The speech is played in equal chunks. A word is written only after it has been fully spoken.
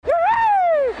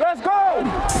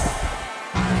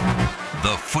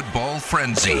Football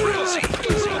Frenzy. Hey,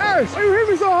 why you hit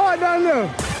me so hard down there?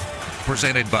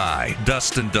 Presented by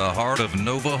Dustin DeHart of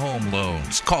Nova Home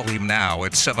Loans. Call him now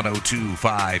at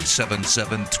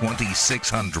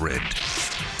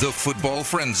 702-577-2600. The Football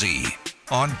Frenzy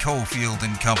on Cofield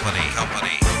and Company.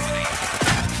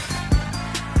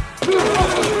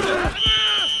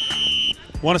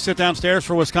 Want to sit downstairs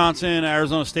for Wisconsin,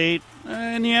 Arizona State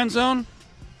in the end zone?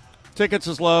 Tickets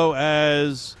as low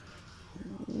as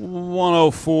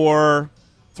 104,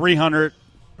 300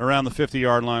 around the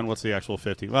 50-yard line. What's the actual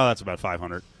 50? Well, that's about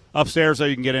 500. Upstairs, though,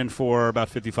 you can get in for about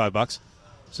 $55.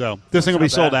 So this thing will be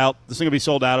sold out. This thing will be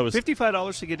sold out. It was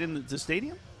 $55 to get in the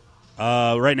stadium?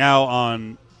 Right now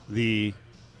on the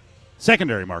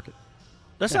secondary market.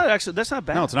 That's not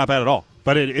bad. No, it's not bad at all.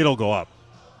 But it'll go up.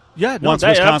 Yeah, no, Once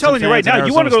I'm Wisconsin telling you right fans and now,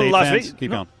 you want to go to Arizona Las State Vegas. fans,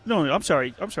 keep going. No, I'm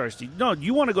sorry, Steve. No,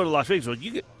 you want to go to Las Vegas. Well,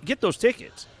 you get those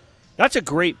tickets. That's a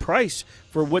great price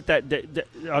for what that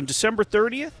on December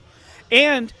 30th.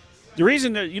 And the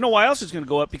reason that, you know why else it's going to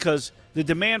go up, because the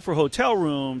demand for hotel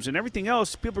rooms and everything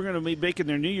else, people are going to be making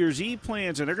their New Year's Eve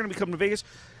plans, and they're going to be coming to Vegas.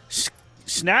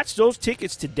 Snatch those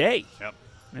tickets today. Yep.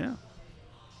 Yeah.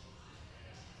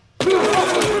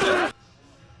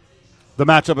 The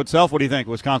matchup itself, what do you think?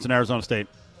 Wisconsin, Arizona State.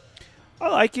 I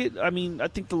like it. I mean, I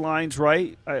think the line's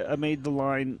right. I made the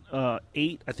line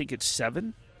 8. I think it's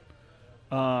 7.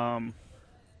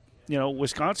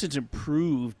 Wisconsin's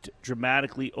improved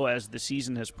dramatically as the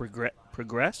season has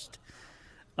progressed.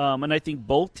 And I think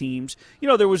both teams,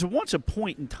 there was once a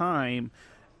point in time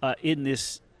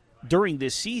during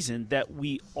this season that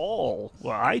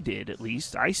I did at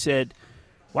least, I said,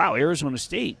 wow, Arizona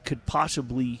State could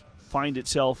possibly find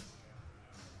itself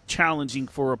challenging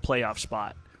for a playoff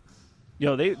spot.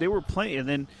 They were playing, and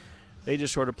then they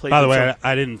just sort of played. By the way,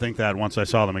 I didn't think that once I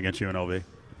saw them against UNLV.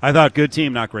 I thought good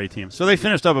team, not great team. So they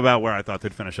finished up about where I thought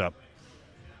they'd finish up.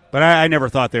 But I never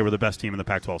thought they were the best team in the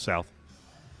Pac-12 South.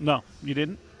 No, you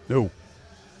didn't? No.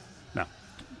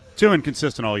 Too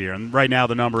inconsistent all year. And right now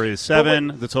the number is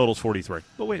 7. The total's 43.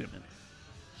 But wait a minute.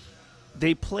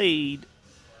 They played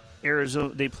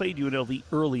Arizona. They played UNLV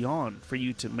early on for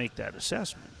you to make that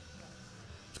assessment.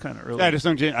 It's kind of early. Yeah,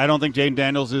 I don't think Jaden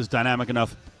Daniels is dynamic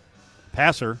enough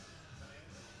passer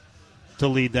to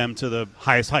lead them to the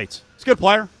highest heights. He's a good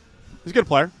player.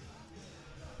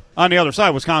 On the other side,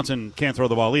 Wisconsin can't throw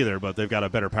the ball either, but they've got a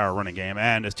better power running game.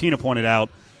 And as Tina pointed out,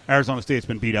 Arizona State's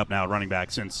been beat up now at running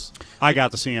back since I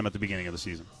got to see him at the beginning of the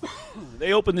season.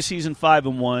 They opened the season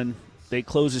 5-1. They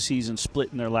closed the season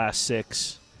split in their last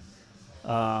 6.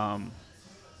 Oregon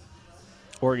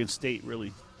State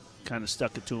really kind of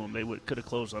stuck it to them. They could have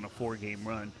closed on a 4-game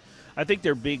run. I think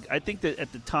they're big. I think that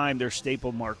at the time their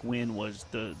staple mark win was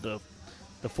the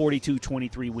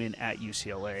 42-23 win at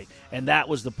UCLA. And that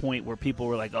was the point where people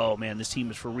were like, oh, man, this team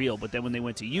is for real. But then when they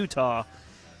went to Utah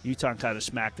kind of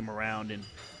smacked them around. And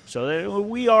so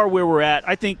we are where we're at.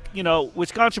 I think,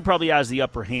 Wisconsin probably has the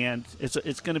upper hand.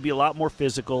 It's going to be a lot more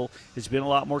physical. It's been a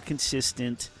lot more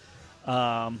consistent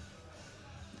coming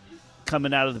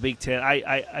out of the Big Ten.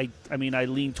 I mean, I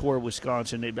lean toward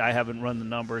Wisconsin. I haven't run the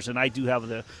numbers. And I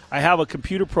have a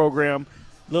computer program,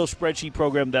 little spreadsheet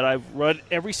program that I've run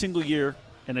every single year.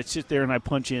 And I sit there and I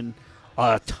punch in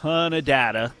a ton of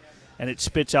data, and it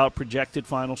spits out projected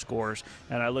final scores.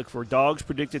 And I look for dogs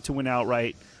predicted to win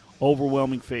outright,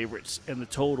 overwhelming favorites, and the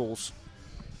totals.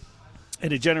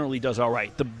 And it generally does all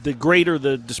right. The greater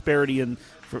the disparity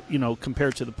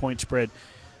compared to the point spread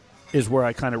is where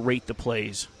I kind of rate the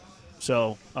plays.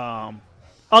 So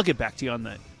I'll get back to you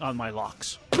on my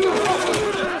locks.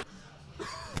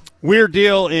 Weird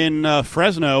deal in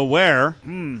Fresno where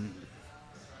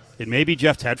it may be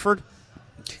Jeff Tedford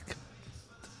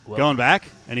going back,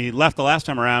 and he left the last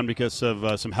time around because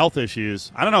of some health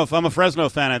issues. I don't know if I'm a Fresno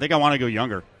fan. I think I want to go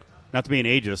younger. Not to be an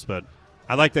ageist, but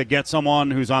I'd like to get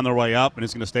someone who's on their way up and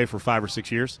is going to stay for 5 or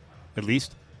 6 years at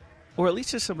least. Or at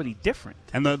least just somebody different.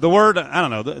 And the word, I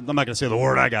don't know, I'm not going to say the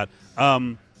word I got.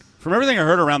 From everything I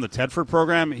heard around the Tedford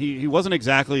program, he wasn't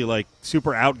exactly like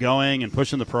super outgoing and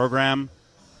pushing the program.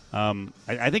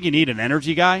 I think you need an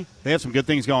energy guy. They have some good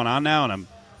things going on now, and I'm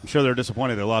sure they're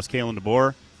disappointed they lost Kalen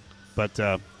DeBoer. But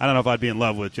I don't know if I'd be in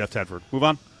love with Jeff Tedford. Move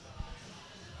on.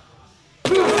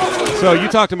 So you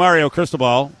talked to Mario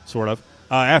Cristobal, sort of,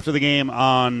 after the game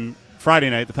on Friday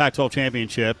night, the Pac-12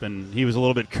 championship, and he was a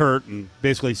little bit curt and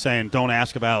basically saying, don't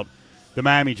ask about the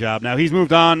Miami job. Now, he's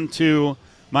moved on to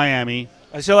Miami.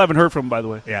 I still haven't heard from him, by the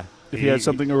way. Yeah. If he had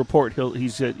something to report, he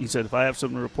said, if I have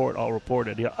something to report, I'll report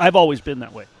it. I've always been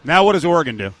that way. Now what does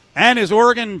Oregon do? And is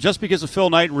Oregon, just because of Phil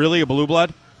Knight, really a blue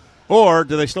blood? Or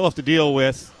do they still have to deal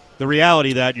with the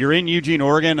reality that you're in Eugene,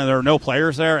 Oregon, and there are no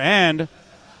players there, and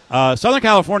Southern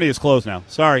California is closed now.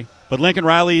 Sorry. But Lincoln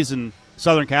Riley's in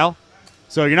Southern Cal.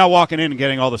 So you're not walking in and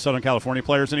getting all the Southern California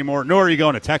players anymore, nor are you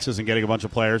going to Texas and getting a bunch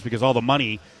of players because all the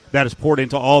money that is poured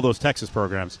into all those Texas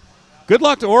programs. Good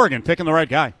luck to Oregon picking the right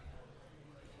guy.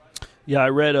 Yeah, I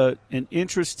read an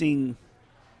interesting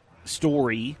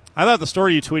story. I thought the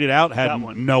story you tweeted out had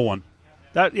no one.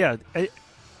 It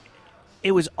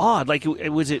was odd. Like,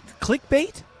 was it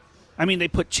clickbait? I mean, they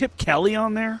put Chip Kelly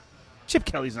on there. Chip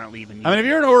Kelly's not leaving. I mean, if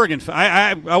you're an Oregon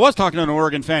fan, I was talking to an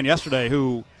Oregon fan yesterday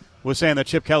who was saying that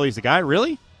Chip Kelly's the guy.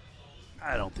 Really?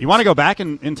 I don't think you want to go back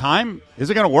in time? Is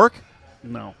it going to work?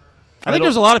 No. I think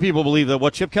there's a lot of people believe that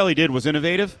what Chip Kelly did was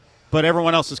innovative, but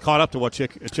everyone else is caught up to what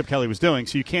Chip Kelly was doing,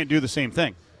 so you can't do the same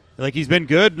thing. Like, he's been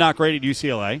good, not great at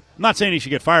UCLA. I'm not saying he should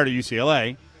get fired at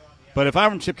UCLA, but if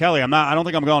I'm Chip Kelly, I don't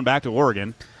think I'm going back to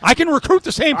Oregon. I can recruit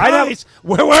the same place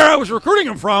where I was recruiting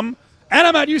him from, and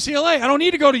I'm at UCLA. I don't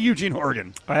need to go to Eugene,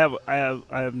 Oregon. I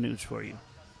have news for you.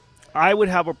 I would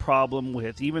have a problem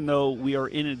with, even though we are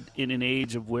in an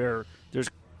age of where there's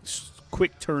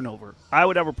quick turnover, I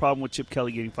would have a problem with Chip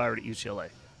Kelly getting fired at UCLA.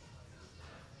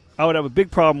 I would have a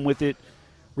big problem with it,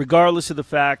 regardless of the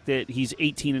fact that he's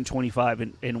 18 and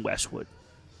 25 in Westwood.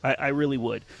 I really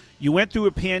would. You went through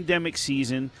a pandemic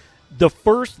season.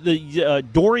 The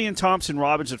Dorian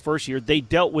Thompson-Robinson first year, they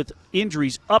dealt with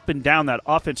injuries up and down that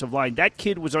offensive line. That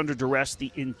kid was under duress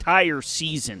the entire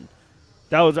season.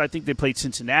 I think they played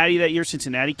Cincinnati that year.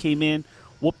 Cincinnati came in,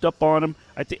 whooped up on them.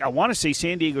 I want to say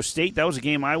San Diego State. That was a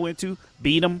game I went to,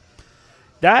 beat them.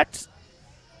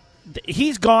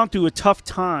 He's gone through a tough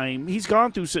time. He's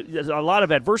gone through a lot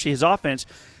of adversity. His offense.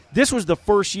 This was the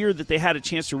first year that they had a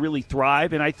chance to really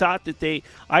thrive, and I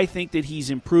think that he's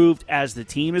improved as the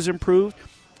team has improved.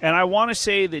 And I want to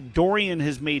say that Dorian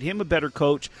has made him a better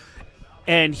coach,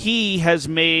 and he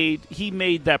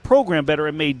made that program better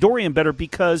and made Dorian better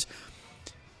because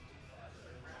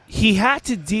he had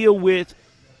to deal with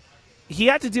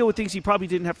things he probably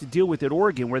didn't have to deal with at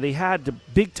Oregon, where they had the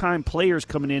big-time players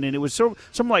coming in, and it was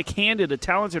some like handed a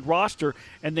talented roster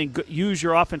and then use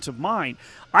your offensive mind.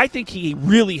 I think he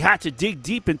really had to dig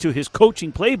deep into his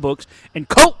coaching playbooks and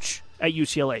coach at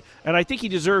UCLA, and I think he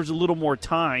deserves a little more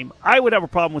time. I would have a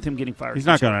problem with him getting fired. He's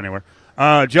not going anywhere.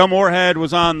 Joe Moorhead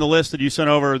was on the list that you sent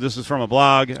over. This is from a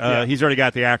blog. He's already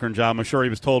got the Akron job. I'm sure he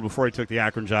was told before he took the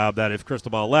Akron job that if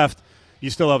Cristobal left, you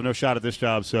still have no shot at this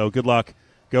job, so good luck.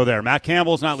 Go there. Matt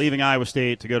Campbell's not leaving Iowa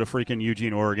State to go to freaking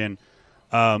Eugene, Oregon.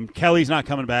 Kelly's not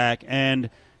coming back. And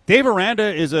Dave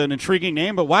Aranda is an intriguing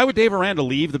name, but why would Dave Aranda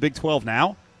leave the Big 12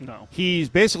 now? No. He's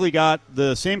basically got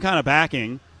the same kind of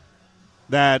backing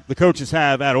that the coaches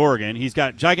have at Oregon. He's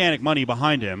got gigantic money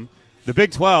behind him. The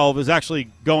Big 12 is actually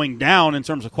going down in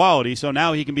terms of quality, so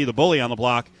now he can be the bully on the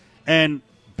block. And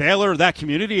Baylor, that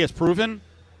community, has proven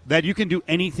that you can do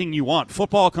anything you want.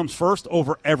 Football comes first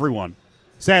over everyone.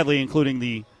 Sadly, including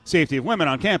the safety of women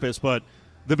on campus, but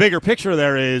the bigger picture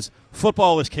there is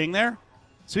football is king there,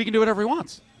 so he can do whatever he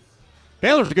wants.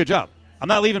 Baylor's a good job. I'm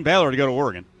not leaving Baylor to go to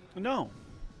Oregon. No.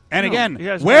 And again,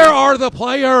 where are the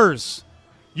players?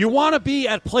 You want to be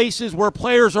at places where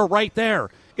players are right there.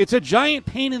 It's a giant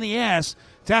pain in the ass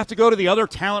to have to go to the other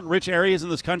talent-rich areas in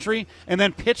this country and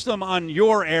then pitch them on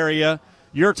your area,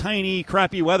 your tiny,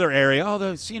 crappy weather area. Oh,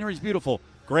 the scenery's beautiful.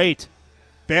 Great.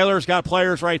 Baylor's got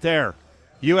players right there.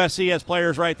 USC has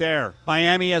players right there.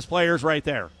 Miami has players right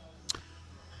there.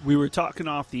 We were talking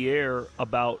off the air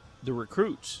about the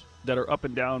recruits that are up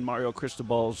and down Mario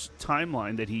Cristobal's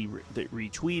timeline that he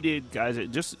retweeted, guys,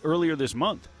 just earlier this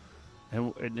month.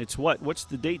 And it's what's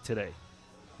the date today?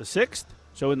 The 6th?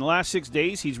 So in the last 6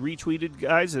 days, he's retweeted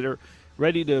guys that are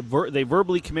ready to they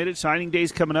verbally committed. Signing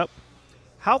day's coming up.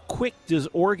 How quick does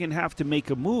Oregon have to make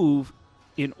a move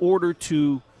in order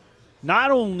to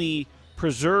not only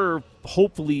preserve,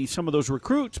 hopefully, some of those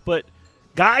recruits, but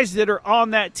guys that are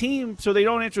on that team so they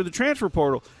don't enter the transfer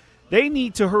portal? They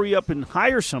need to hurry up and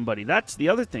hire somebody. That's the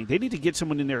other thing. They need to get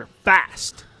someone in there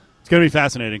fast. It's going to be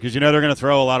fascinating because they're going to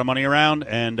throw a lot of money around,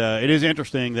 and it is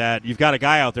interesting that you've got a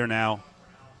guy out there now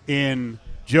in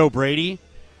Joe Brady,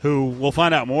 who we'll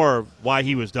find out more why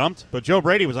he was dumped. But Joe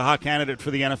Brady was a hot candidate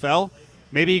for the NFL.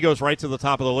 Maybe he goes right to the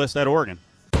top of the list at Oregon.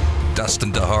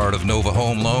 Dustin DeHart of Nova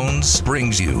Home Loans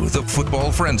brings you the Football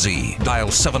Frenzy. Dial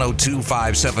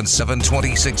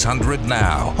 702-577-2600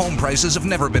 now. Home prices have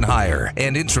never been higher,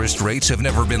 and interest rates have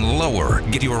never been lower.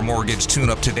 Get your mortgage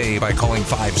tune-up today by calling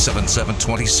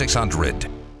 577-2600.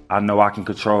 I know I can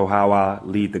control how I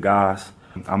lead the guys.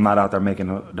 I'm not out there making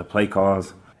the play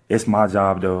calls. It's my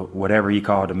job to, whatever he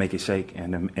called, to make it shake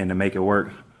and to make it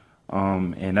work.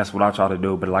 And that's what I try to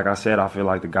do. But like I said, I feel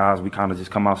like the guys, we kind of just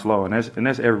come out slow. And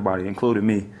that's everybody, including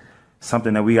me.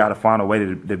 something that we got to find a way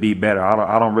to be better.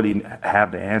 I don't really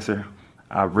have the answer.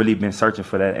 I've really been searching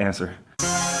for that answer.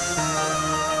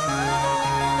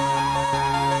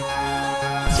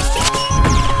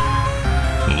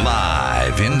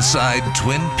 Live inside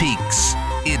Twin Peaks,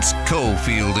 it's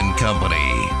Cofield and Company.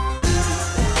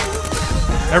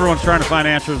 Everyone's trying to find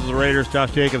answers to the Raiders.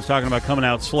 Josh Jacobs talking about coming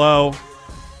out slow.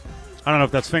 I don't know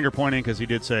if that's finger pointing because he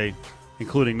did say,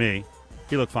 including me.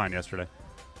 He looked fine yesterday.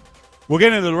 We'll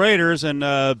get into the Raiders and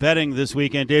betting this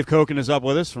weekend. Dave Koken is up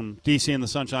with us from DC and the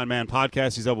Sunshine Man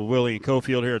podcast. He's up with Willie and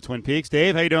Cofield here at Twin Peaks.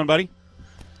 Dave, how you doing, buddy?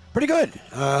 Pretty good.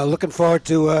 Looking forward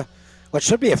to what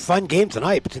should be a fun game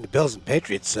tonight between the Bills and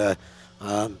Patriots. A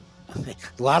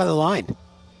lot on the line.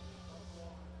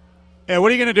 Yeah,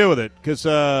 what are you going to do with it? Because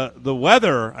the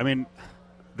weather, I mean,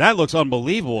 that looks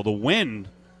unbelievable. The wind.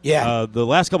 Yeah. The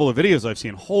last couple of videos I've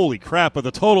seen, holy crap, but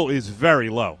the total is very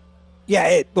low.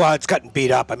 Yeah, it's gotten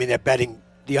beat up. I mean, they're betting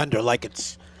the under like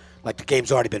the game's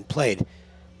already been played.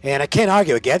 And I can't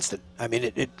argue against it. I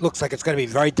mean, it looks like it's going to be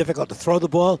very difficult to throw the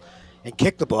ball and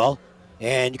kick the ball.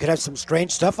 And you could have some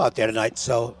strange stuff out there tonight.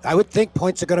 So I would think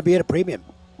points are going to be at a premium.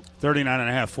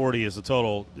 39.5, 40 is the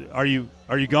total. Are you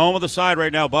going with the side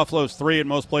right now? Buffalo's 3 in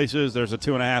most places. There's a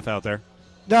 2.5 out there.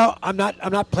 No, I'm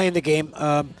not playing the game.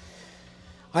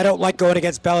 I don't like going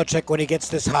against Belichick when he gets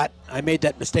this hot. I made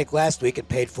that mistake last week and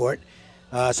paid for it.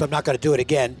 So I'm not going to do it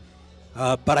again.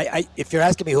 But I if you're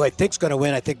asking me who I think's going to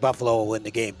win, I think Buffalo will win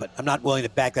the game. But I'm not willing to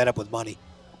back that up with money.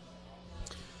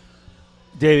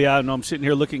 Dave, I know I'm sitting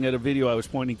here looking at a video. I was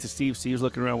pointing to Steve. Steve's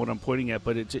looking around what I'm pointing at,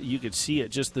 but you could see it.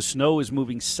 Just the snow is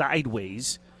moving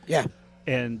sideways. Yeah.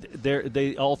 And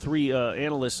they all three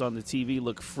analysts on the TV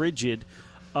look frigid.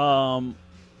 Well,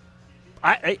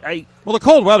 the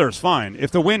cold weather is fine.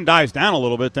 If the wind dies down a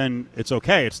little bit, then it's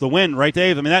okay. It's the wind, right,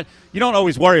 Dave? I mean, that you don't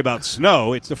always worry about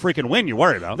snow. It's the freaking wind you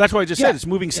worry about. That's what I just said. It's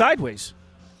moving sideways.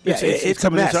 Yeah, it's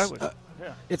coming a in mess. sideways.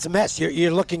 It's a mess.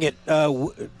 You're looking at,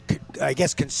 I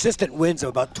guess, consistent winds of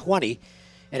about 20,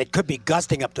 and it could be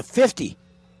gusting up to 50.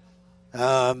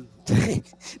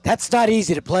 That's not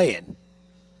easy to play in.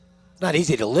 It's not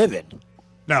easy to live in.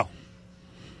 No.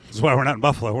 That's why we're not in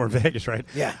Buffalo. We're in Vegas, right?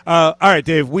 Yeah. All right,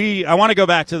 Dave. I want to go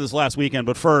back to this last weekend,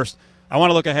 but first, I want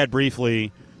to look ahead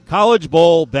briefly. College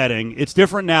bowl betting, it's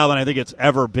different now than I think it's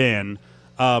ever been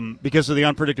because of the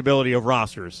unpredictability of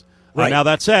rosters. Right. Now,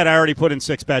 that said, I already put in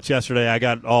 6 bets yesterday. I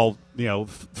got all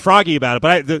froggy about it.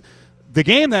 But the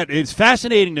game that is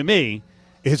fascinating to me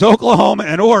is Oklahoma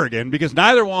and Oregon because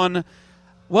neither one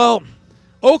 – well,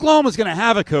 Oklahoma's going to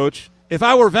have a coach. If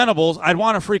I were Venables, I'd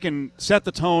want to freaking set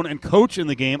the tone and coach in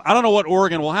the game. I don't know what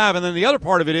Oregon will have. And then the other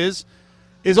part of it is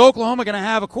Oklahoma going to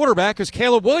have a quarterback because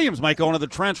Caleb Williams might go into the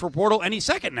transfer portal any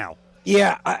second now?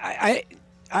 Yeah,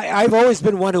 I've always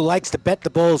been one who likes to bet the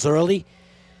bowls early,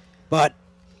 but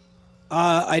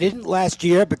I didn't last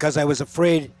year because I was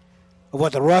afraid of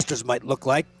what the rosters might look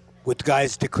like with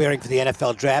guys declaring for the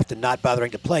NFL draft and not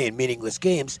bothering to play in meaningless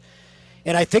games.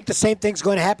 And I think the same thing's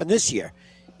going to happen this year.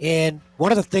 And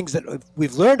one of the things that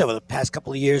we've learned over the past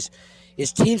couple of years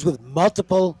is teams with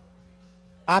multiple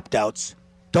opt-outs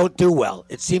don't do well.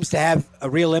 It seems to have a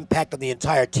real impact on the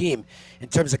entire team in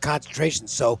terms of concentration.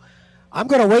 So I'm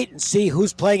going to wait and see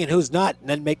who's playing and who's not and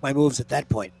then make my moves at that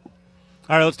point.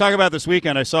 All right, let's talk about this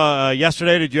weekend. I saw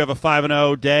yesterday, did you have a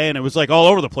 5-0 day? And it was like all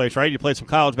over the place, right? You played some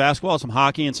college basketball, some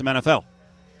hockey, and some NFL.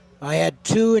 I had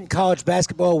 2 in college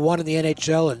basketball, 1 in the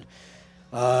NHL, and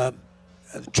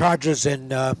the Chargers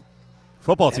and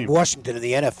football team, and Washington in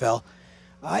the NFL.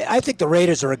 I think the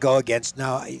Raiders are a go against.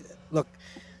 Now, look,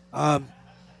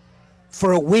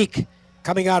 for a week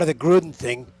coming out of the Gruden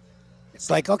thing, it's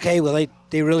like, okay, well,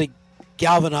 they really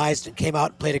galvanized and came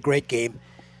out and played a great game.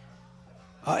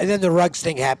 And then the Ruggs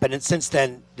thing happened, and since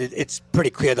then, it's pretty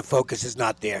clear the focus is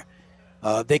not there.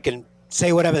 They can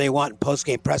say whatever they want in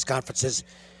post-game press conferences.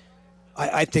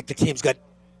 I think the team's got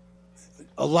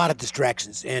a lot of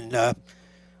distractions, and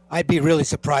I'd be really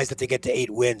surprised if they get to 8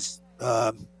 wins.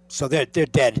 So they're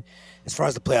dead as far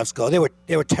as the playoffs go.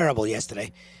 They were terrible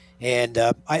yesterday, and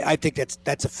I think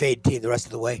that's a fade team the rest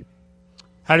of the way.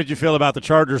 How did you feel about the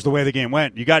Chargers the way the game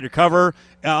went? You got your cover.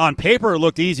 On paper, it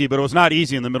looked easy, but it was not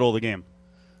easy in the middle of the game.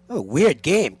 Oh, weird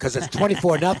game because it's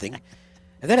 24-0,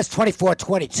 and then it's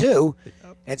 24-22,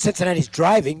 and Cincinnati's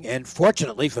driving, and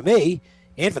fortunately for me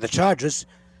and for the Chargers,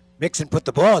 Mixon put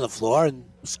the ball on the floor and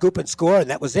scoop and score, and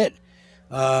that was it.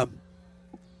 The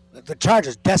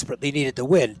Chargers desperately needed to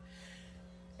win.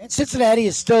 And Cincinnati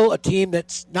is still a team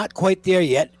that's not quite there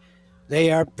yet.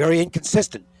 They are very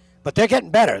inconsistent, but they're getting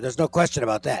better. There's no question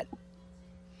about that.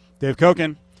 Dave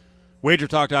Koken,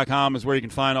 WagerTalk.com is where you can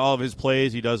find all of his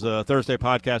plays. He does a Thursday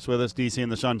podcast with us, DC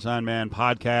and the Sunshine Man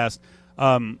podcast.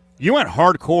 You went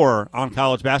hardcore on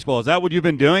college basketball. Is that what you've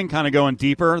been doing, kind of going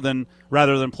deeper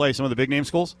rather than play some of the big-name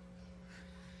schools?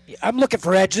 I'm looking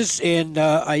for edges, and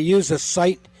I use a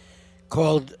site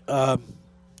called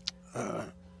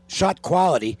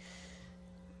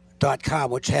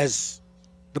ShotQuality.com, which has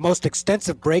the most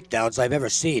extensive breakdowns I've ever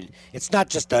seen. It's not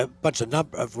just a bunch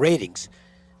of ratings,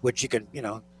 which you can,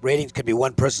 ratings can be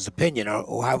one person's opinion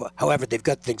or however they've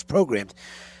got things programmed.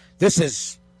 This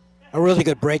is a really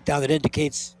good breakdown that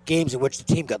indicates games in which the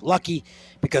team got lucky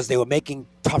because they were making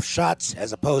tough shots,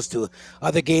 as opposed to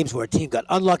other games where a team got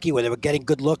unlucky, where they were getting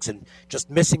good looks and just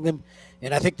missing them.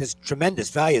 And I think there's tremendous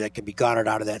value that can be garnered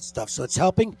out of that stuff. So it's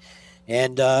helping.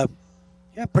 And,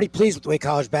 pretty pleased with the way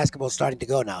college basketball is starting to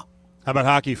go now. How about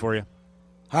hockey for you?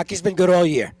 Hockey's been good all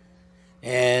year.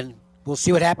 And we'll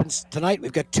see what happens tonight.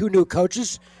 We've got 2 new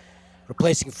coaches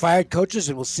replacing fired coaches,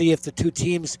 and we'll see if the 2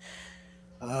 teams,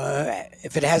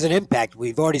 if it has an impact.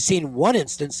 We've already seen one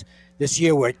instance this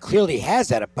year where it clearly has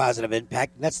had a positive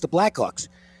impact, and that's the Blackhawks.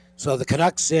 So the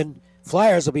Canucks and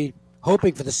Flyers will be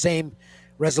hoping for the same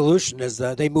resolution as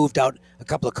they moved out a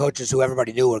couple of coaches who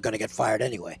everybody knew were going to get fired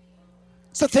anyway.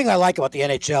 It's the thing I like about the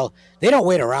NHL. They don't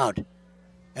wait around.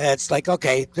 It's like,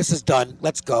 okay, this is done.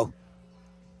 Let's go.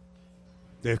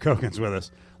 Dave Kogan's with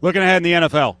us. Looking ahead in the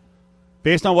NFL,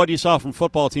 based on what you saw from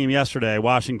football team yesterday,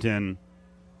 Washington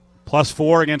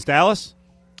 +4 against Dallas?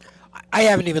 I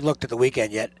haven't even looked at the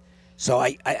weekend yet, so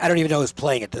I don't even know who's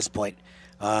playing at this point.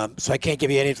 So I can't give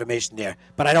you any information there.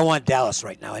 But I don't want Dallas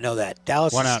right now. I know that.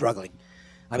 Dallas is struggling.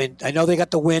 I mean, I know they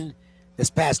got the win this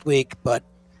past week, but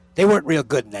they weren't real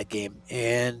good in that game.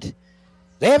 And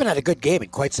they haven't had a good game in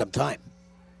quite some time.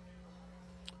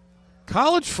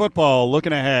 College football,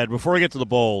 looking ahead, before we get to the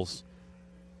bowls,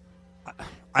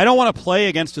 I don't want to play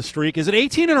against a streak. Is it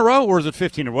 18 in a row or is it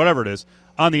 15 or whatever it is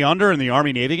on the under in the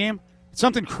Army-Navy game? It's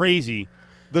something crazy.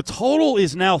 The total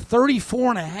is now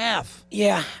 34.5.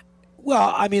 Yeah.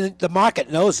 Well, I mean, the market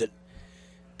knows it.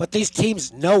 But these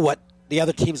teams know what the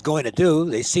other team's going to do.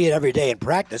 They see it every day in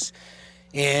practice.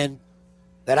 And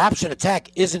that option attack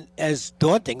isn't as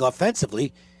daunting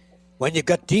offensively when you've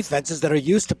got defenses that are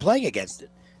used to playing against it.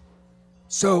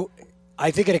 So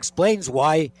I think it explains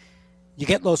why you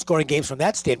get low-scoring games from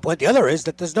that standpoint. The other is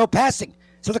that there's no passing,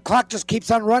 so the clock just keeps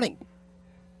on running.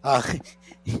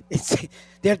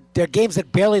 They're games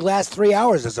that barely last 3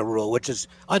 hours as a rule, which is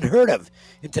unheard of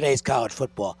in today's college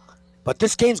football. But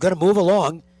this game's going to move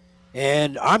along,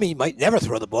 and Army might never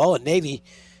throw the ball, and Navy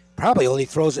probably only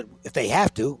throws it if they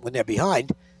have to when they're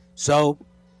behind. So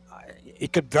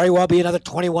it could very well be another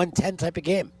 21-10 type of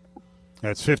game.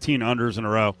 That's 15 unders in a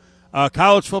row.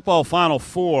 College football Final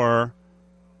Four.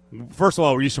 First of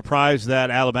all, were you surprised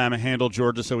that Alabama handled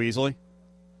Georgia so easily?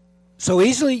 So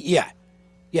easily? Yeah.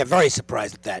 Yeah, very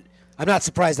surprised at that. I'm not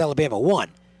surprised Alabama won.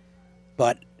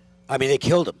 But, I mean, they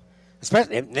killed them.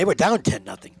 Especially, they were down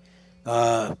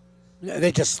 10-0.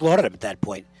 They just slaughtered them at that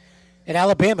point. And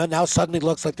Alabama now suddenly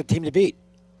looks like the team to beat.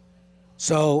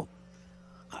 So,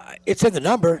 it's in the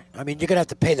number. I mean, you're going to have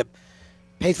to pay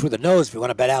through the nose if you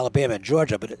want to bet Alabama and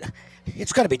Georgia, but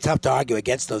it's going to be tough to argue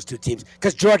against those 2 teams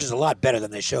because Georgia's a lot better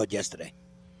than they showed yesterday.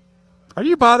 Are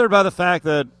you bothered by the fact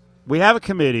that we have a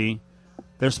committee,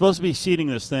 they're supposed to be seeding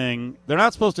this thing, they're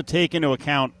not supposed to take into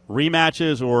account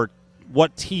rematches or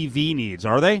what TV needs,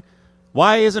 are they?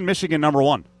 Why isn't Michigan number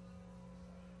 1?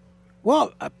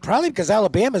 Well, probably because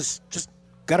Alabama's just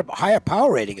got a higher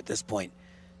power rating at this point.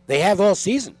 They have all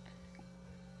season.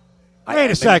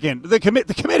 Wait a second. The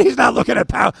committee's not looking at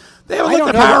power. They haven't looked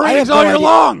at power ratings all year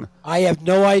long. I have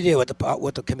no idea what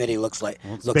the committee looks like.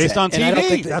 Well, it's based on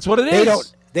TV. That's what it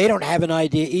is. They don't have an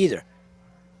idea either.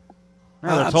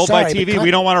 No, they're told by TV,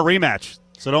 we don't want a rematch.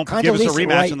 So don't give us a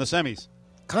rematch in the semis.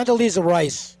 Condoleezza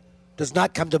Rice does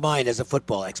not come to mind as a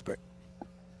football expert.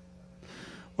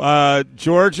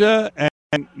 Georgia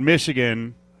and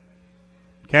Michigan.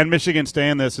 Can Michigan stay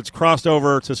in this? It's crossed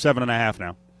over to 7.5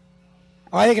 now.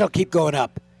 Oh, I think it'll keep going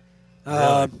up.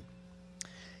 Really?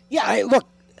 Yeah, look,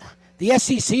 the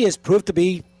SEC has proved to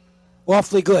be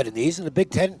awfully good in these, and the Big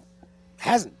Ten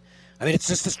hasn't. I mean, it's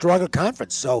just a stronger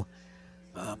conference. So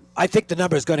I think the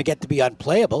number is going to get to be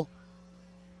unplayable.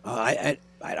 I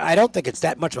don't think it's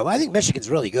that much of a... I think Michigan's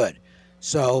really good.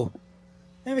 So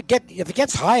if it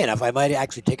gets high enough, I might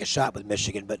actually take a shot with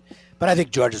Michigan. But I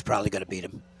think Georgia's probably going to beat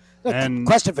them. The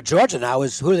question for Georgia now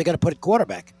is who are they going to put at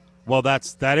quarterback? Well,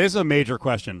 that is a major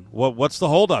question. What's the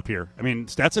holdup here? I mean,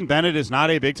 Stetson Bennett is not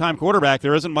a big-time quarterback.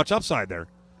 There isn't much upside there.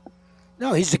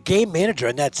 No, he's a game manager,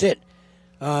 and that's it.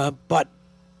 But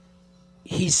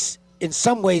he's in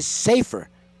some ways safer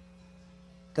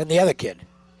than the other kid.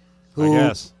 Who I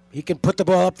guess. He can put the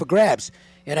ball up for grabs.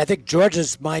 And I think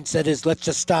Georgia's mindset is let's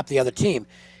just stop the other team.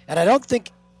 And I don't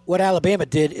think what Alabama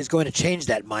did is going to change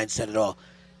that mindset at all.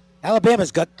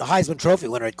 Alabama's got the Heisman Trophy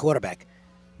winner at quarterback.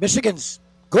 Michigan's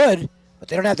good, but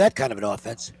they don't have that kind of an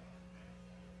offense.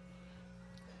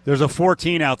 There's a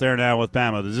 14 out there now with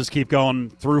Bama. Does this keep going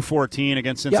through 14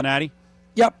 against Cincinnati?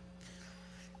 Yep.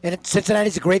 And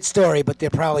Cincinnati's a great story, but they're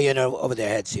probably in over their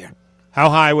heads here. How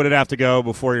high would it have to go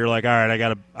before you're like, all right,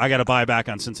 I gotta buy back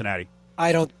on Cincinnati?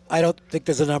 I don't think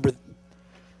there's a number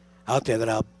out there that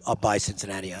I'll buy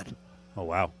Cincinnati on. Oh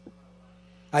wow.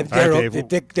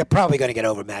 They're probably going to get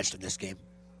overmatched in this game.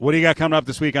 What do you got coming up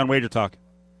this week on Wager Talk?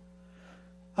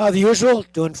 The usual,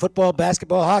 doing football,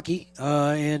 basketball, hockey,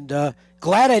 and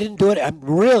glad I didn't do it. I'm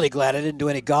really glad I didn't do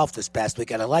any golf this past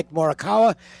weekend. I like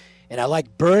Morikawa, and I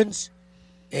like Burns,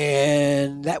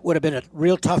 and that would have been a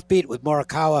real tough beat with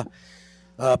Morikawa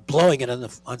blowing it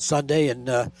on Sunday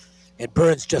and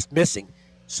Burns just missing.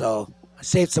 So I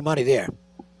saved some money there.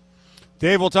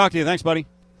 Dave, we'll talk to you. Thanks, buddy.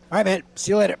 All right, man.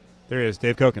 See you later. There he is,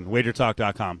 Dave Koken,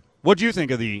 WagerTalk.com. What do you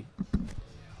think of the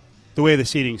way the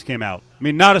seedings came out? I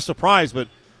mean, not a surprise, but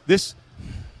this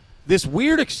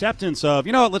weird acceptance of,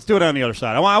 you know what, let's do it on the other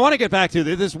side. I want to get back to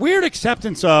this weird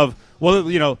acceptance of, well,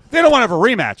 you know, they don't want to have a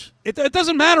rematch. It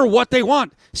doesn't matter what they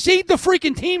want. Seed the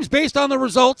freaking teams based on the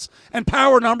results and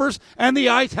power numbers and the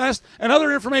eye test and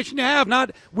other information you have.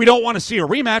 Not, we don't want to see a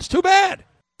rematch. Too bad.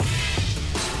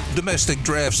 Domestic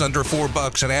drafts under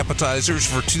 $4 and appetizers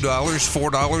for $2,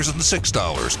 $4, and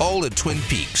 $6. All at Twin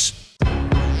Peaks.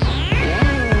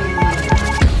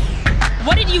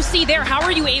 What did you see there? How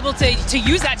were you able to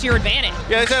use that to your advantage?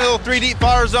 Yeah, they had a little 3-deep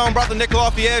fire zone, brought the nickel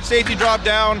off the edge, safety dropped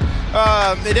down.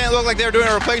 It didn't look like they were doing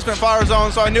a replacement fire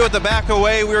zone, so I knew at the back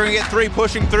away we were going to get 3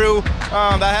 pushing through.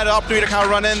 I had an opportunity to kind of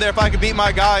run in there if I could beat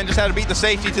my guy and just had to beat the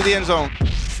safety to the end zone.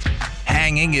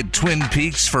 Hanging at Twin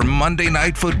Peaks for Monday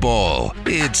Night Football.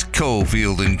 It's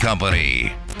Cofield and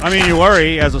Company. I mean, you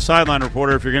worry as a sideline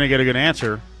reporter if you're going to get a good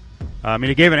answer. I mean,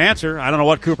 he gave an answer. I don't know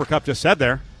what Cooper Kupp just said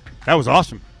there. That was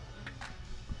awesome.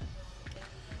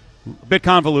 A bit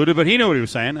convoluted, but he knew what he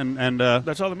was saying. And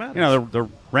that's all that matters. You know, the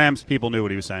Rams people knew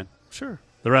what he was saying. Sure.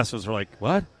 The rest of us were like,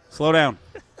 what? Slow down.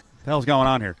 What the hell's going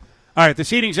on here? All right, the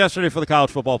seedings yesterday for the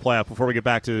college football playoff before we get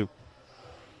back to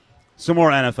some more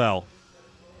NFL.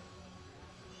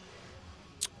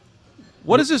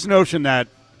 What is this notion that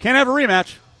can't have a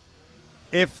rematch?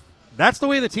 If that's the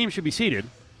way the team should be seeded,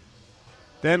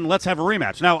 then let's have a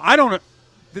rematch. Now, I don't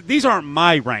these aren't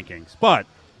my rankings, but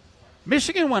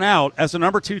Michigan went out as the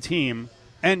number 2 team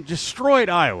and destroyed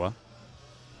Iowa.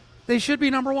 They should be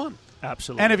number 1.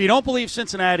 Absolutely. And if you don't believe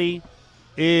Cincinnati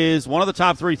is one of the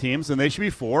top 3 teams, then they should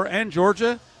be 4, and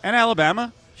Georgia and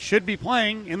Alabama should be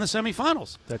playing in the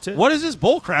semifinals. That's it. What is this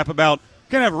bullcrap about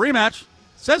can't have a rematch?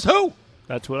 Says who?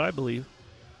 That's what I believe.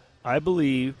 I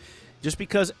believe just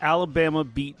because Alabama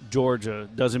beat Georgia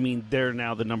doesn't mean they're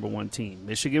now the number 1 team.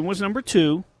 Michigan was number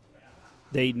 2.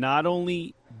 They not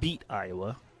only beat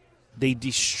Iowa, they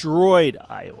destroyed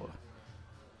Iowa.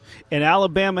 And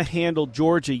Alabama handled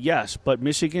Georgia, yes, but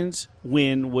Michigan's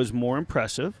win was more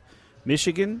impressive.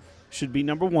 Michigan should be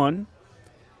number 1.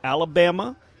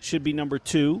 Alabama should be number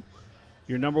 2.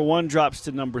 Your number 1 drops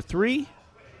to number 3.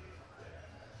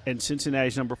 And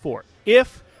Cincinnati's number 4.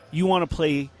 If you want to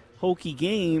play hokey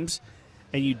games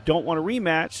and you don't want a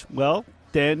rematch, well,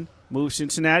 then move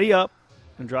Cincinnati up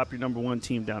and drop your number 1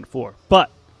 team down to 4.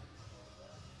 But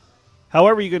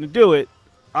however you're going to do it,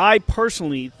 I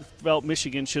personally felt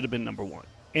Michigan should have been number 1.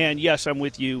 And, yes, I'm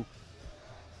with you.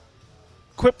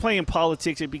 Quit playing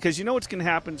politics because you know what's going to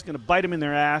happen. It's going to bite them in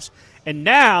their ass. And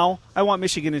now I want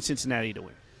Michigan and Cincinnati to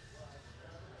win.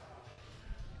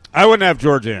 I wouldn't have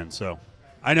Georgia in, so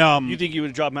I know. You think you would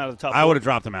have dropped them out of the top 4? I would have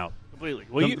dropped them out. Completely.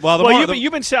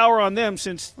 You've been sour on them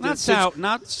since. Not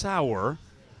sour.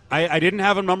 I didn't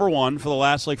have them number 1 for the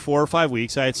last 4 or 5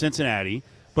 weeks. I had Cincinnati.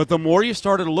 But the more you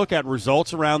started to look at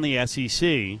results around the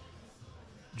SEC,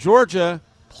 Georgia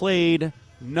played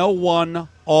no one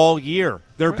all year.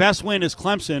 Their best win is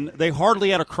Clemson. They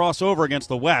hardly had a crossover against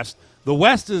the West. The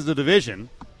West is the division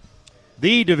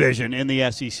in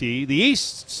the SEC. The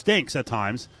East stinks at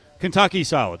times. Kentucky's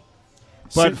solid.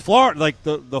 But Florida,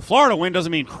 the Florida win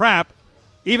doesn't mean crap.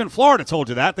 Even Florida told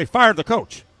you that. They fired the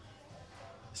coach.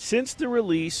 Since the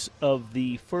release of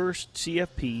the first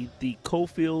CFP, the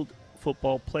Cofield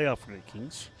Football Playoff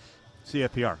Rankings,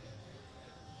 CFPR,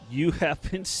 you have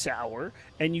been sour,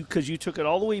 and because you took it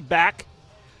all the way back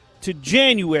to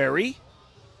January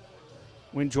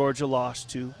when Georgia lost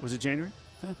to, was it January?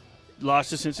 Lost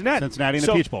to Cincinnati. Cincinnati in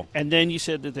the Peach Bowl. And then you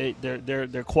said that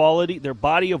their quality, their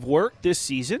body of work this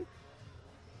season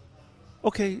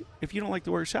Okay, if you don't like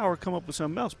the word sour, come up with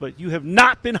something else. But you have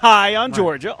not been high on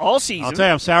Georgia all season. I'll tell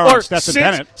you, I'm sour on Stetson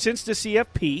Bennett. Since the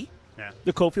CFP,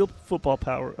 the Cofield Football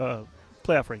Power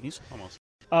playoff rankings. Almost.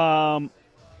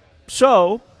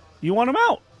 So you want him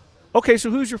out. Okay,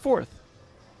 so who's your fourth?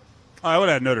 I would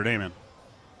have Notre Dame in.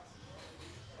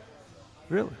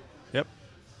 Really? Yep.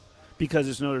 Because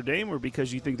it's Notre Dame, or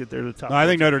because you think that they're the top? No, I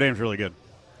think Notre Dame's really good.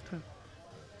 Okay.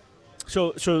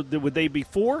 So would they be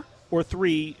 4 or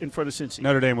 3 in front of Cincy?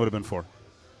 Notre Dame would have been 4.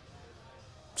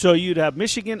 So you'd have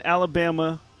Michigan,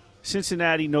 Alabama,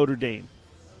 Cincinnati, Notre Dame.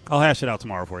 I'll hash it out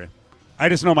tomorrow for you. I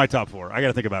just know my top 4. I got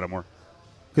to think about it more.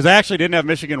 Because I actually didn't have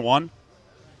Michigan 1.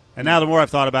 And now the more I've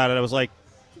thought about it, I was like,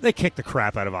 they kicked the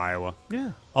crap out of Iowa.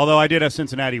 Yeah. Although I did have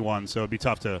Cincinnati 1, so it'd be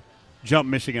tough to jump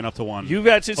Michigan up to 1. You've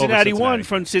had Cincinnati 1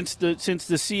 since the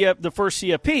first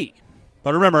CFP.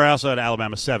 But remember, I also had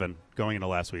Alabama 7 going into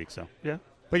last week. So yeah.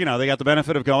 But, they got the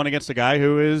benefit of going against a guy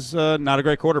who is not a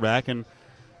great quarterback. And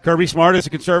Kirby Smart is a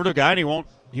conservative guy, and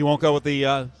he won't go with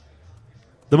the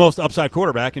most upside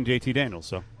quarterback in JT Daniels.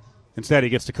 So instead, he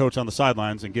gets to coach on the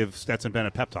sidelines and give Stetson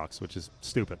Bennett pep talks, which is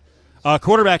stupid.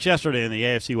 Quarterbacks yesterday in the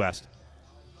AFC West.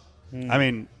 I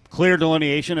mean, clear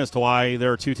delineation as to why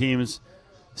there are 2 teams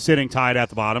sitting tied at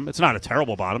the bottom. It's not a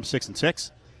terrible bottom,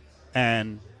 6-6.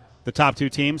 And the top 2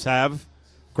 teams have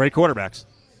great quarterbacks.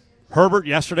 Herbert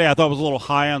yesterday I thought was a little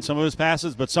high on some of his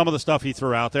passes, but some of the stuff he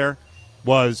threw out there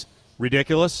was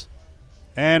ridiculous.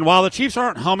 And while the Chiefs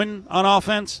aren't humming on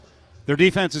offense, their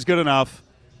defense is good enough.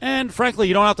 And frankly,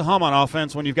 you don't have to hum on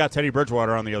offense when you've got Teddy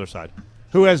Bridgewater on the other side,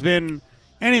 who has been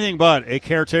anything but a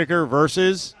caretaker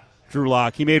versus Drew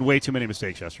Lock. He made way too many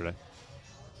mistakes yesterday.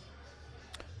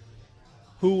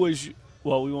 Who was?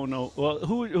 Well, we won't know. Well,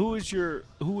 who is your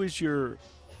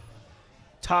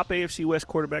top AFC West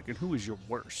quarterback, and who is your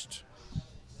worst?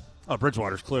 Oh,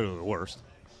 Bridgewater's clearly the worst.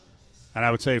 And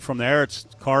I would say from there it's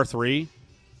Carr 3,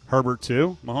 Herbert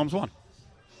 2, Mahomes 1.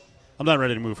 I'm not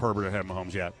ready to move Herbert ahead of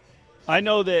Mahomes yet. I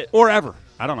know that, or ever.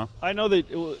 I don't know. I know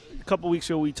that a couple weeks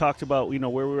ago we talked about where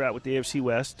we were at with the AFC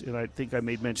West, and I think I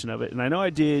made mention of it. And I know I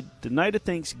did the night of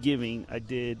Thanksgiving. I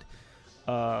did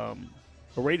a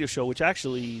radio show, which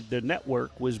actually the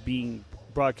network was being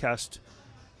broadcast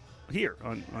here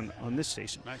on this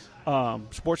station, nice.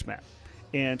 SportsMap.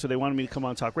 And so they wanted me to come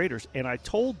on and talk Raiders, and I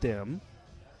told them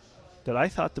that I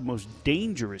thought the most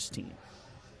dangerous team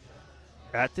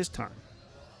at this time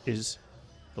is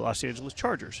the Los Angeles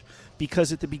Chargers,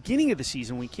 because at the beginning of the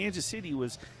season when Kansas City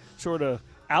was sort of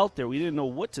out there, we didn't know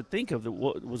what to think of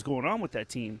what was going on with that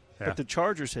team. Yeah. But the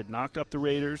Chargers had knocked up the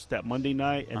Raiders that Monday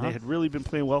night, and they had really been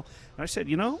playing well. And I said,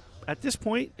 at this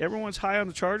point, everyone's high on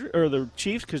the Chargers or the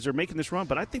Chiefs because they're making this run.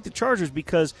 But I think the Chargers,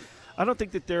 because I don't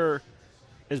think that they're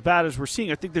as bad as we're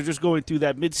seeing. I think they're just going through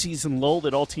that midseason lull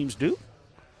that all teams do.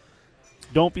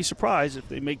 Don't be surprised if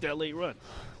they make that late run.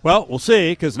 Well, we'll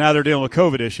see, because now they're dealing with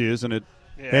COVID issues, and they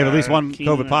have at least one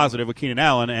COVID positive with Keenan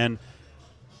Allen. And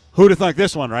who'd have thought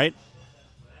this one, right?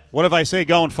 What if I say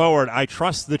going forward, I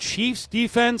trust the Chiefs'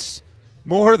 defense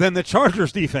more than the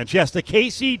Chargers' defense? Yes, the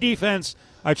KC defense,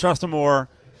 I trust them more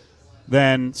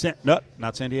than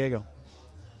not San Diego.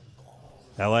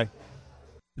 L.A.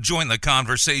 Join the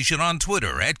conversation on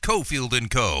Twitter at Cofield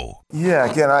 & Co. Yeah,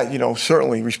 again, I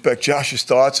certainly respect Josh's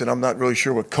thoughts, and I'm not really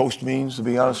sure what coast means, to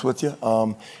be honest with you.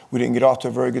 We didn't get off to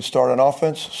a very good start on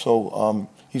offense, so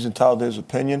he's entitled to his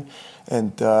opinion.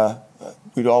 And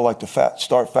we'd all like to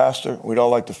start faster. We'd all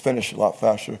like to finish a lot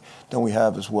faster than we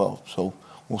have as well. So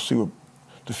we'll see what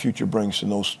the future brings in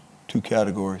those 2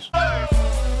 categories.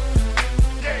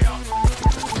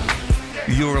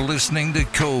 You're listening to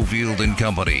Cofield &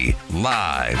 Company,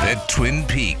 live at Twin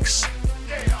Peaks.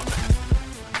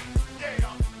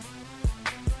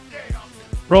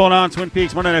 Rolling on, Twin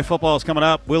Peaks. Monday Night Football is coming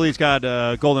up. Willie's got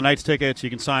Golden Knights tickets. You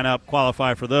can sign up,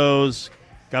 qualify for those.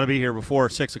 Got to be here before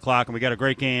 6 o'clock, and we got a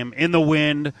great game in the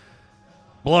wind,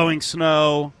 blowing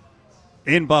snow,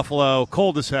 in Buffalo,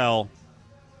 cold as hell.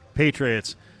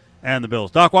 Patriots and the Bills.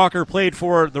 Doc Walker played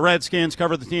for the Redskins,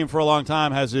 covered the team for a long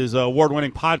time, has his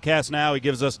award-winning podcast now. He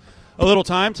gives us a little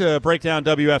time to break down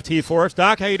WFT for us.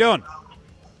 Doc, how you doing?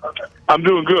 I'm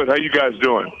doing good. How you guys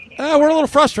doing? We're a little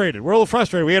frustrated. We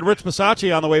had Rich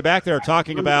Bisacci on the way back there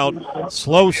talking about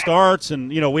slow starts, and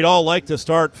we'd all like to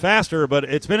start faster, but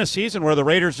it's been a season where the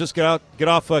Raiders just get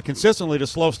off consistently to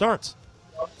slow starts.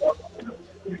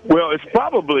 Well, it's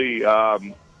probably in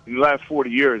the last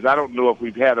 40 years, I don't know if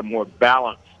we've had a more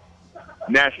balanced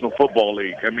National Football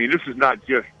League. I mean, this is not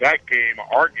just that game,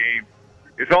 our game.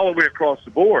 It's all the way across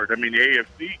the board. I mean, the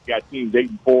AFC got teams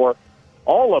 8-4.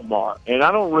 All of them are. And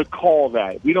I don't recall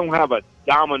that. We don't have a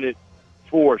dominant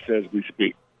force as we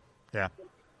speak. Yeah.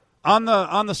 On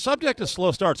the subject of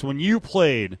slow starts, when you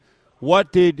played,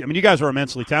 you guys are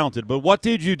immensely talented, but what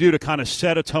did you do to kind of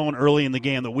set a tone early in the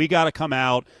game that we got to come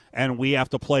out and we have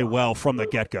to play well from the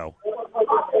get-go?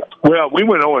 Well, we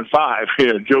went 0-5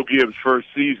 here, Joe Gibbs' first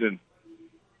season.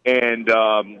 And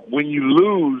when you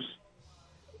lose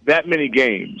that many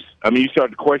games, you start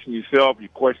to question yourself, you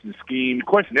question the scheme, you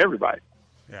question everybody.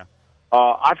 Yeah.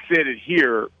 I've said it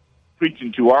here,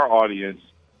 preaching to our audience,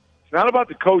 it's not about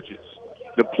the coaches.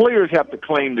 The players have to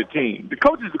claim the team. The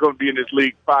coaches are going to be in this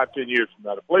league 5-10 years from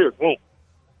now. The players won't.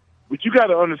 But you got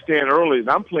to understand early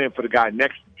that I'm playing for the guy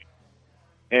next to me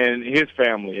and his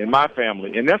family and my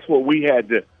family. And that's what we had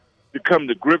to come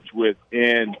to grips with.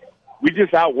 And we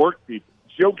just outworked people.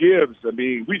 Joe Gibbs,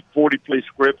 we 40 play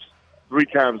scripts 3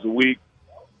 times a week.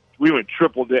 We went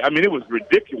triple day. It was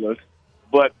ridiculous.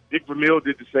 But Dick Vermeil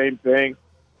did the same thing.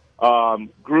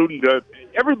 Gruden does.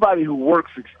 Everybody who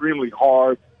works extremely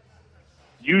hard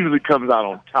usually comes out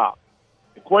on top.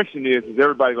 The question is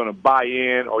everybody going to buy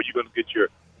in, or are you going to get your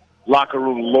locker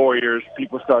room lawyers,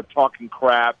 people start talking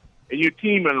crap, and your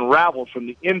team unravels from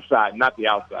the inside, not the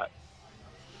outside?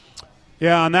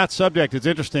 Yeah, on that subject, it's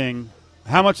interesting.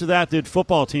 How much of that did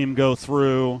football team go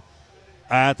through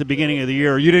at the beginning of the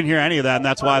year? You didn't hear any of that, and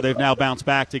that's why they've now bounced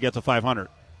back to get to 500.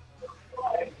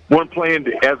 One plan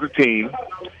as a team,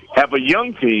 have a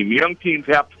young team. Young teams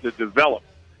have to develop.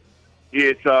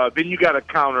 Then you got to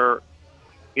counter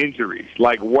injuries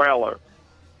like Weller.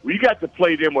 You got to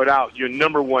play them without your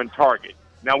number one target.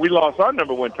 Now, we lost our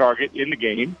number one target in the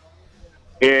game,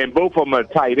 and both of them are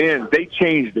tight ends. They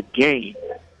changed the game.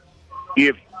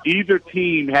 If either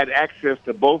team had access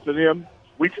to both of them,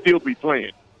 we'd still be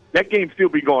playing. That game still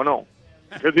be going on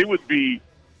because it would be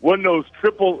one of those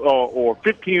triple or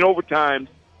 15 overtimes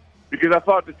because I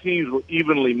thought the teams were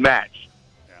evenly matched.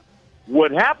 Yeah.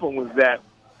 What happened was that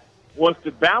once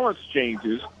the balance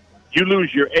changes, you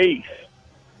lose your ace.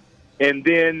 And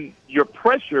then your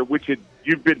pressure,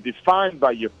 you've been defined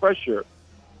by your pressure.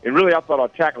 And really, I thought our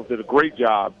tackles did a great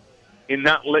job in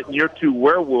not letting your 2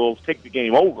 werewolves take the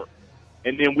game over.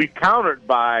 And then we countered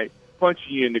by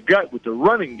punching you in the gut with the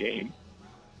running game.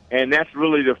 And that's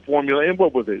really the formula. And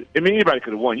what was it? Anybody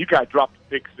could have won. You guys dropped a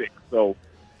pick 6. So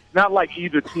it's not like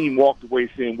either team walked away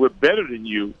saying, we're better than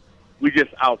you. We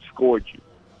just outscored you.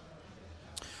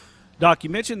 Doc, you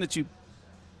mentioned that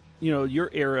your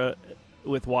era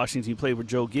with Washington, you played with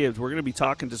Joe Gibbs. We're going to be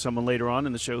talking to someone later on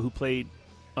in the show who played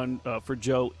for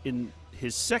Joe in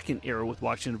his second era with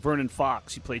Washington, Vernon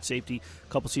Fox. He played safety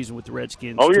a couple seasons with the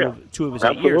Redskins, two of his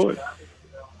 8 years.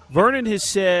 Vernon has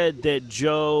said that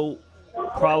Joe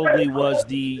probably was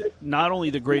not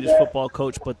only the greatest football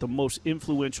coach, but the most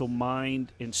influential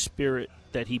mind and spirit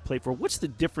that he played for. What's the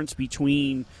difference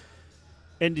between –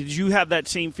 and did you have that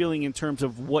same feeling in terms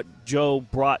of what Joe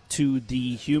brought to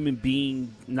the human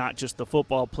being, not just the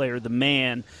football player, the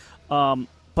man,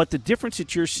 but the difference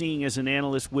that you're seeing as an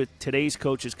analyst with today's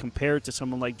coaches compared to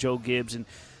someone like Joe Gibbs and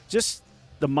just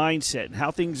the mindset and how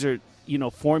things are,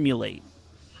 formulate?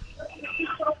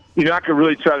 I could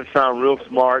really try to sound real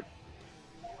smart,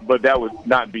 but that would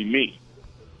not be me.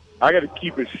 I got to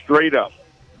keep it straight up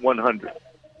 100.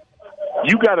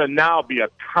 You got to now be a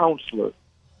counselor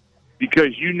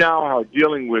because you now are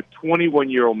dealing with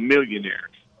 21-year-old millionaires.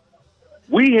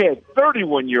 We had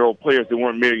 31-year-old players that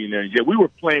weren't millionaires yet.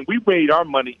 We made our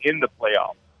money in the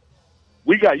playoffs.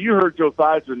 You heard Joe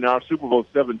Theismann in our Super Bowl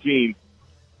 17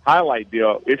 highlight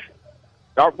deal.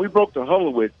 We broke the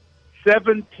huddle with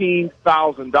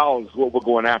 $17,000 is what we're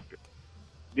going after.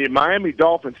 The Miami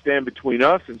Dolphins stand between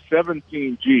us and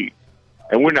 17 G's,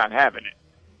 and we're not having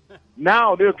it.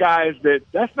 Now there are guys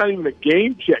that's not even a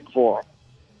game check for them.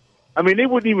 They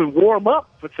wouldn't even warm up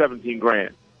for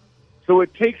 $17,000. So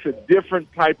it takes a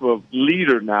different type of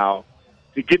leader now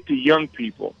to get to young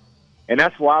people. And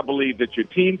that's why I believe that your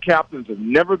team captains have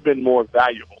never been more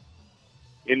valuable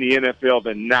in the NFL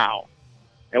than now.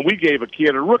 And we gave a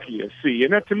kid, a rookie, a C,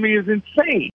 and that to me is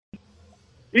insane.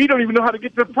 He don't even know how to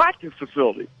get to the practice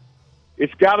facility.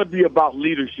 It's got to be about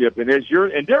leadership. And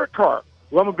Derek Carr,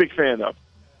 who I'm a big fan of,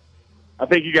 I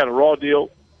think he got a raw deal.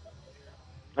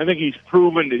 I think he's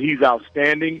proven that he's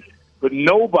outstanding, but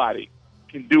nobody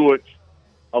can do it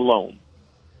alone.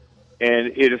 And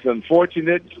it is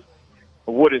unfortunate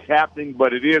what is happening,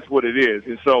 but it is what it is.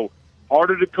 And so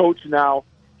harder to coach now,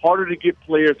 harder to get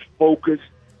players focused,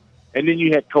 and then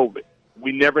you had COVID.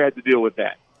 We never had to deal with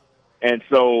that. And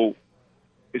so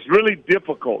it's really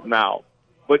difficult now,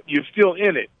 but you're still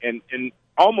in it, and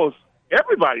almost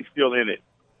everybody's still in it.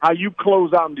 How you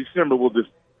close out in December will just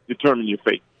determine your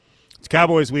fate. It's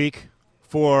Cowboys week.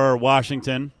 for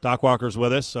Washington. Doc Walker's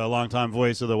with us, a longtime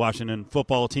voice of the Washington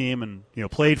football team, and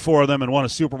played for them and won a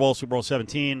Super Bowl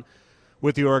 17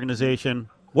 with the organization.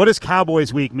 What does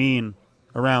Cowboys Week mean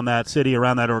around that city,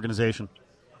 around that organization?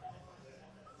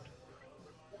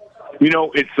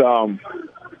 It's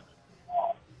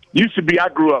used to be. I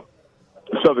grew up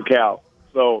in Southern Cal,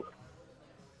 so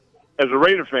as a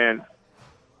Raider fan,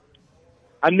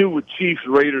 I knew what Chiefs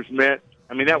Raiders meant.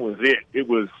 I mean, that was it. It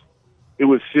was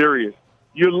serious.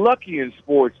 You're lucky in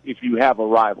sports if you have a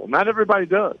rival. Not everybody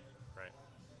does. Right.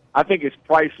 I think it's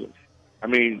priceless. I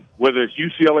mean, whether it's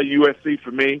UCLA, USC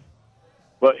for me,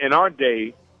 but in our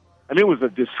day, it was a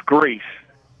disgrace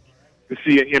to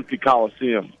see an empty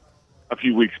Coliseum a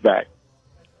few weeks back.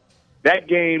 That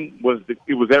game was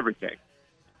everything.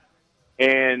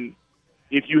 And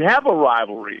if you have a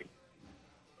rivalry,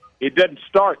 it doesn't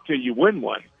start till you win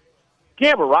one. You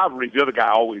can't have a rivalry if the other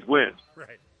guy always wins.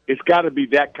 Right. It's got to be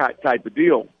that type of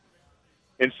deal.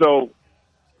 And so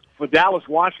for Dallas,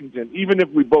 Washington, even if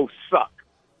we both suck,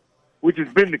 which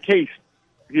has been the case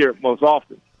here most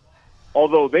often,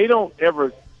 although they don't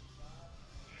ever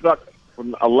suck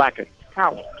from a lack of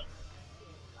talent,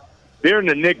 they're an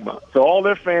enigma. So all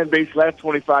their fan base last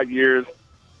 25 years,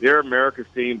 they're America's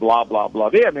team, blah, blah, blah.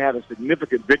 They haven't had a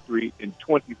significant victory in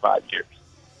 25 years.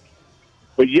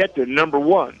 But yet they're number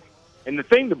one. And the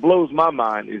thing that blows my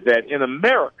mind is that in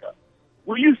America,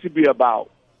 we used to be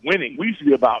about winning. We used to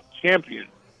be about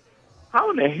champions. How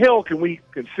in the hell can we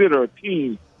consider a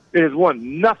team that has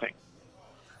won nothing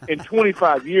in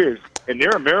 25 years and they're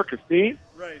America's team?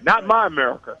 Right, not my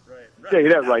America. Right. I'll tell you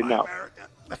that right now. America.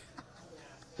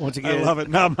 Once again, I love it.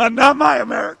 Not my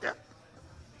America.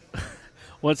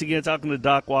 Once again, talking to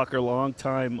Doc Walker,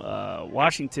 longtime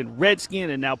Washington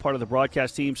Redskin and now part of the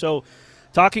broadcast team. So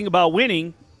talking about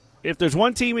winning, if there's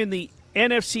one team in the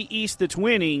NFC East that's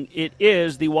winning, it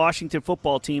is the Washington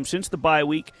football team. Since the bye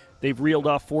week, they've reeled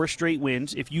off 4 straight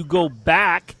wins. If you go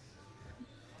back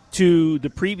to the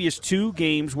previous 2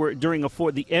 games where during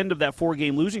the end of that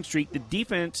 4-game losing streak, the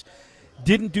defense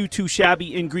didn't do too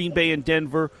shabby in Green Bay and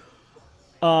Denver.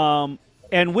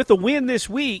 And with a win this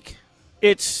week,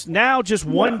 it's now just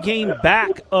 1 game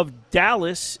back of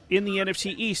Dallas in the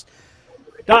NFC East.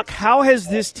 Doc, how has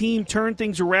this team turned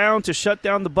things around to shut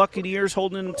down the Buccaneers,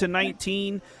 holding them to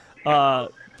 19?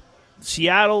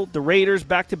 Seattle, the Raiders,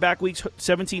 back-to-back weeks,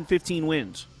 17-15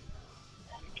 wins.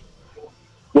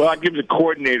 Well, I give the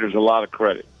coordinators a lot of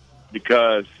credit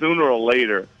because sooner or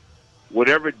later,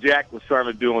 whatever Jack was trying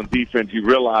to do on defense, he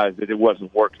realized that it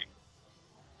wasn't working.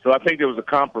 So I think there was a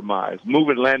compromise.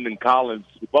 Moving Landon Collins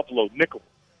to Buffalo nickel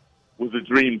was a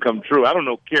dream come true. I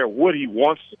don't care what he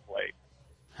wants to play.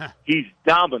 He's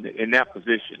dominant in that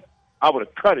position. I would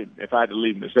have cut him if I had to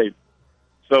leave him to safety.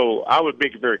 So I would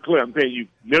make it very clear. I'm paying you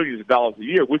millions of dollars a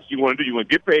year. What do you want to do? You want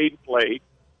to get paid and play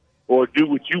or do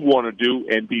what you want to do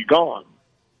and be gone?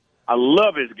 I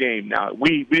love his game now.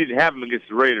 We didn't have him against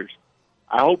the Raiders.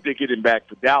 I hope they get him back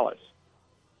for Dallas.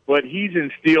 But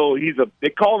they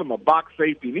call him a box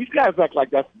safety, and these guys act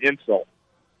like that's an insult.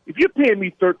 If you're paying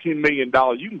me $13 million,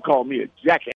 you can call me a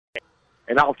jackass,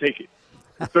 and I'll take it.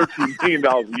 $13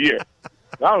 million a year.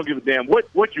 I don't give a damn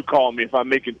what you call me if I'm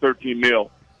making $13 million.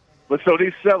 But so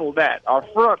they settled that. Our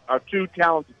 2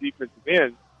 talented defensive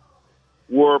ends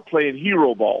were playing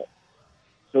hero ball.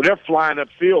 So they're flying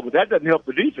upfield, but that doesn't help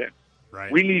the defense.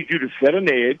 Right. We need you to set an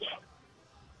edge.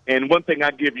 And one thing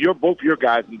I give both your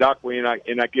guys, and Dockway,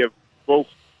 and I give both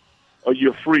of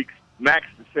your freaks, Max,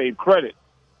 the same credit.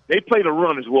 They play the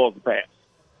run as well as the pass.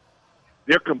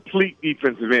 They're complete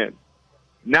defensive ends.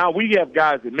 Now we have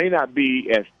guys that may not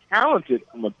be as talented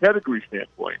from a pedigree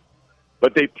standpoint,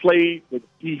 but they play the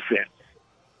defense.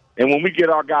 And when we get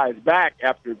our guys back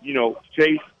after,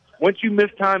 Chase, once you miss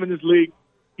time in this league,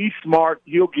 he's smart,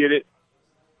 he'll get it,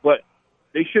 but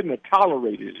they shouldn't have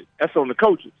tolerated it. That's on the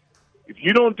coaches. If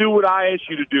you don't do what I ask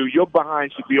you to do, your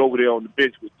behind should be over there on the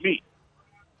bench with me.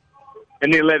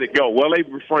 And they let it go. Well, they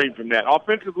refrained from that.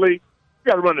 Offensively, you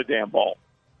got to run the damn ball.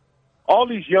 All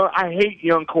these I hate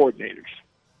young coordinators.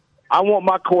 I want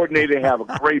my coordinator to have a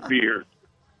gray beard.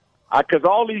 Because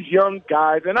all these young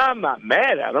guys, and I'm not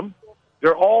mad at them,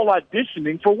 they're all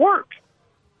auditioning for work.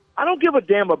 I don't give a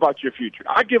damn about your future.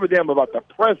 I give a damn about the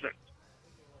present.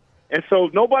 And so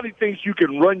nobody thinks you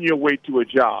can run your way to a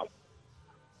job.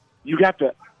 You got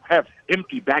to have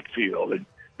empty backfield and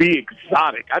be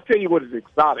exotic. I tell you what is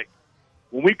exotic.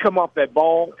 When we come off that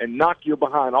ball and knock your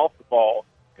behind off the ball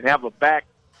and have a back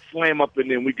slam up and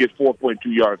then we get 4.2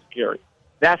 yards to carry.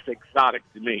 That's exotic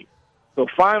to me. So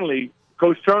finally,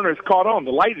 Coach Turner has caught on.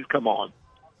 The light has come on.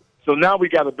 So now we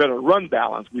got a better run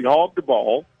balance. We hog the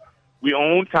ball. We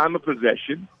own time of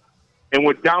possession. and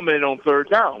we're dominant on third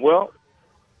down. Well,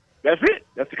 that's it.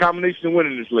 That's the combination of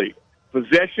winning this league.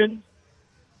 Possession,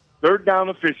 third down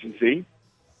efficiency,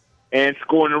 and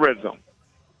scoring the red zone.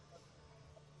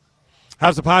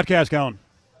 How's the podcast going?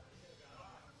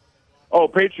 Oh,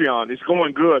 Patreon. It's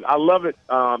going good. I love it.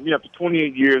 After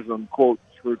 28 years on, quote,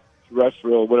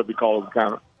 terrestrial, whatever you call it,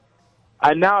 kind of.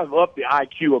 I now have upped the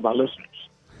IQ of my listeners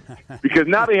because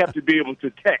now they have to be able to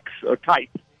text or type.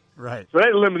 Right. So that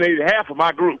eliminated half of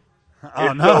my group. Oh,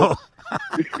 and no.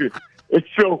 And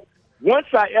so once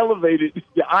I elevated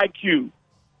the IQ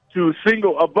to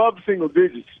above single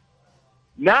digits,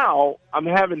 now I'm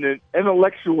having an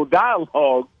intellectual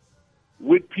dialogue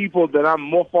with people that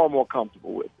I'm far more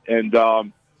comfortable with. And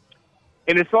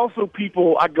it's also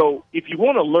people I go, if you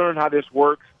want to learn how this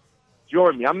works,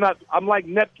 join me. I'm like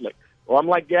Netflix or I'm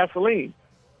like gasoline.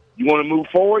 You want to move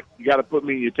forward, you got to put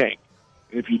me in your tank.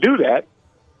 And if you do that,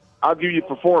 I'll give you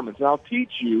performance, and I'll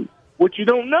teach you what you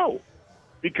don't know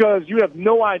because you have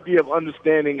no idea of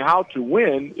understanding how to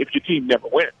win if your team never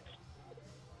wins.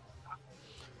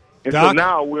 And Doc, so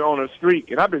now we're on a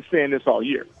streak, and I've been saying this all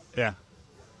year. Yeah.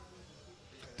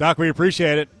 Doc, we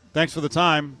appreciate it. Thanks for the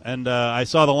time. And I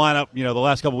saw the lineup, the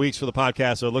last couple of weeks for the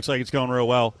podcast, so it looks like it's going real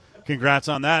well. Congrats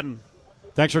on that, and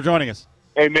thanks for joining us.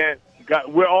 Hey, man,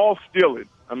 we're all stealing.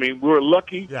 I mean, we're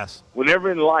lucky. Yes.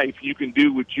 Whenever in life you can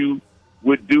do what you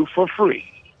would do for free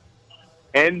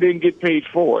and then get paid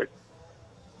for it,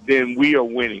 then we are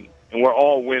winning, and we're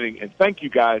all winning. And thank you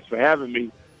guys for having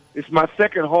me. It's my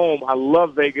second home. I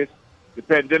love Vegas. The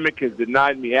pandemic has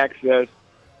denied me access.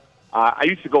 I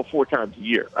used to go 4 times a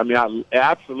year. I mean,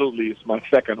 absolutely, it's my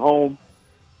second home,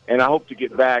 and I hope to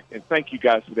get back. And thank you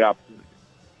guys for the opportunity.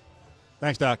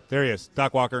 Thanks, Doc. There he is,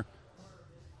 Doc Walker.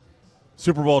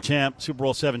 Super Bowl champ, Super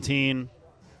Bowl 17,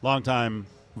 longtime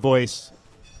voice,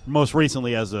 most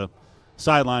recently as a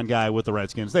sideline guy with the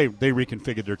Redskins. They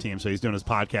reconfigured their team, so he's doing his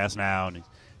podcast now, and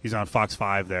he's on Fox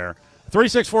 5 there.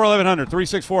 364-1100,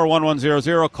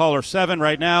 364-1100, caller 7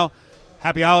 right now.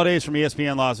 Happy holidays from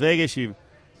ESPN Las Vegas. You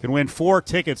can win 4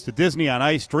 tickets to Disney on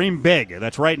Ice. Dream big.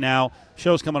 That's right now.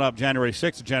 Show's coming up January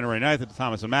 6th to January 9th at the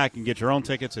Thomas & Mack. You can get your own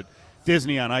tickets at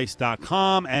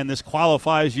DisneyOnIce.com, and this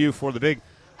qualifies you for the big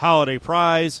holiday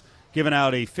prize, giving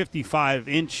out a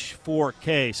 55-inch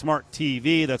 4K smart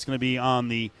TV. That's going to be on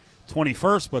the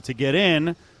 21st. But to get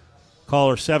in,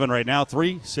 caller 7 right now,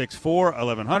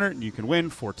 364-1100, and you can win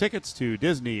 4 tickets to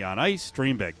Disney on Ice.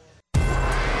 Dream big.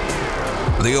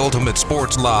 The Ultimate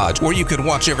Sports Lodge, where you can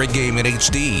watch every game in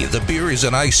HD. The beer is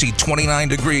an icy 29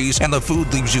 degrees, and the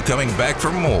food leaves you coming back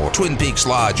for more. Twin Peaks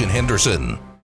Lodge in Henderson.